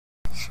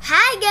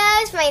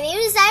guys, my name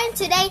is Aaron.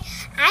 Today,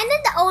 I'm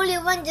not the only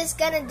one just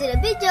gonna do the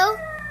video.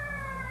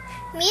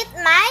 Meet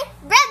my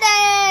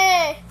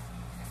brother!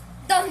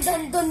 Dun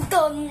dun dun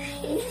dun!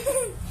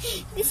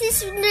 This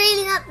is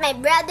really not my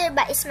brother,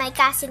 but it's my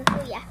cousin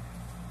Kuya.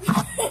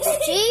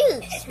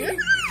 Jeez!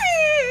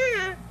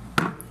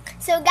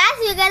 So guys,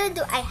 we're gonna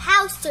do a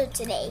house tour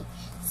today.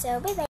 So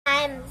bye-bye.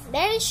 I'm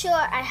very sure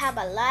I have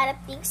a lot of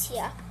things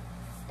here.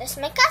 There's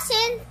my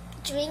cousin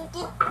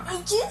drinking a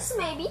juice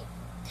maybe.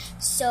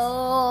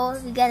 So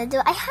we're gonna do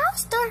a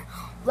house tour.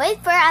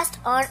 Wait for us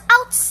on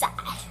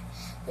outside.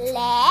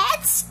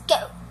 Let's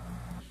go.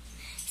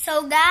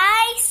 So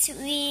guys,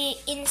 we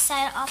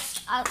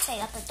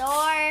outside of the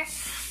door.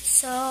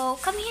 So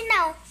come here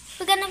now.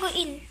 We're gonna go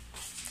in.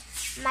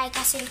 My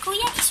cousin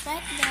Kuya is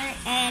right there,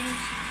 and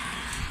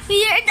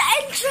we are at the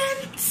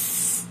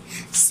entrance.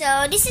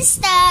 So this is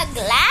the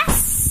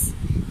glass.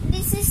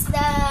 This is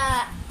the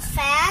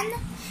fan.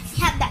 We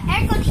have the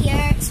aircon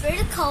here. It's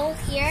very cold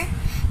here.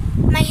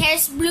 My hair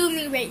is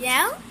blooming right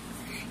now.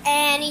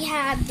 And we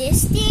have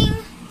this thing.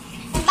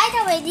 And by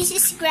the way, this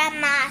is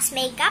Grandma's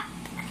makeup.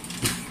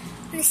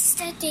 This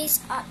staircase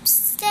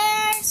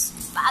upstairs.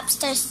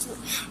 Upstairs too.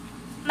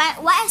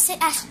 Why I said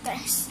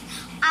upstairs?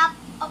 Up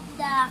of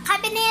the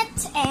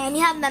cabinet. And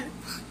you have the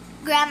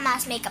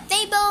Grandma's makeup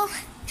table.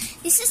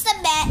 This is the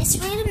bed. It's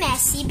really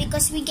messy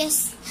because we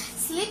just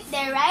sleep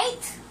there,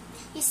 right?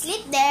 We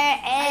sleep there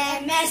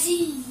and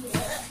messy.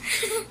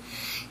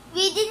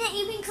 We didn't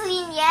even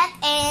clean yet,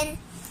 and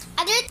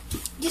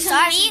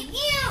sorry.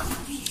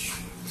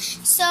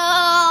 So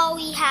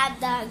we have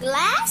the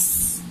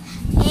glass,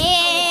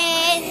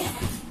 and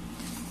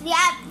we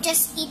have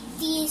just eat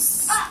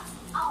this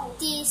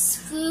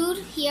food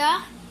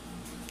here.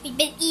 We've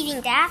been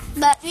eating that,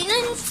 but we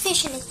didn't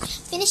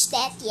finish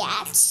that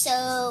yet.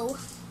 So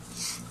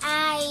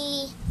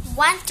I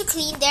want to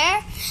clean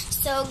there.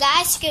 So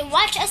guys, you can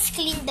watch us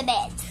clean the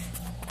bed.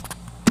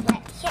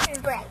 Right here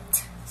and bright.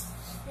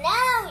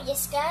 Now we're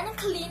just gonna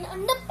clean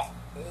on the bed.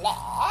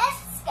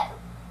 Let's go.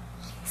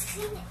 Let's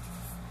clean it.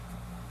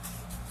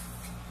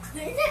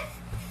 Clean it.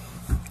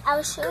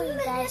 I'll show you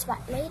guys, but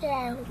later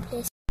I will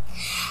place.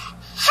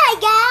 Hi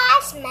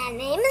guys, my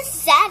name is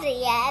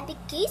Zaria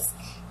because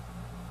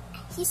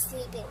he's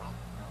sleeping right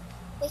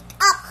now. Wake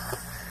up.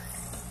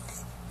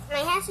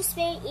 My hands is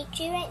very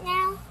itchy right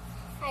now.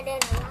 I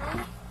don't know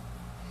why.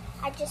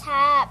 I just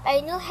have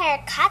a new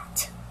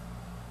haircut.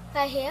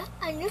 Right here,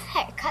 a new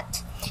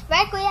haircut.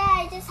 Right, Kuya?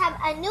 I just have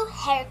a new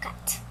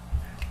haircut.